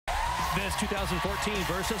This 2014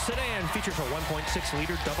 Versa sedan features a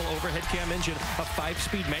 1.6-liter double overhead cam engine, a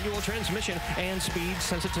 5-speed manual transmission, and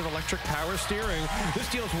speed-sensitive electric power steering. This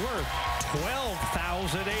deal's worth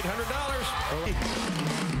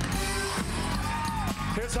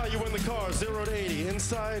 $12,800. Here's how you win the car, 0 to 80.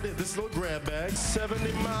 Inside this little grab bag,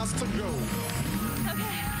 70 miles to go.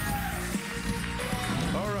 Okay.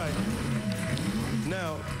 All right.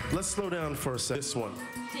 Now, let's slow down for a second. This one.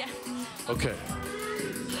 Yeah. Okay.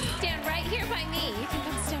 Stand right here by me. You can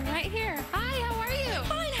come stand right here. Hi, how are you?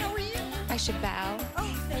 Fine, how are you? I should bow.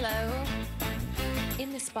 Oh, hello.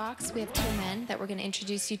 In this box, we have 2 men that we're going to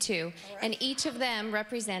introduce you to, and each of them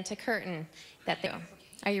represent a curtain that they.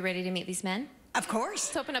 Are you ready to meet these men? of course.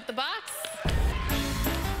 Let's open up the box.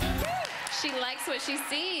 She likes what she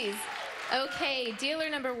sees. Okay, dealer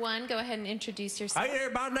number 1, go ahead and introduce yourself. Hi there,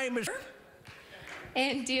 my name is...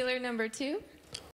 And dealer number 2.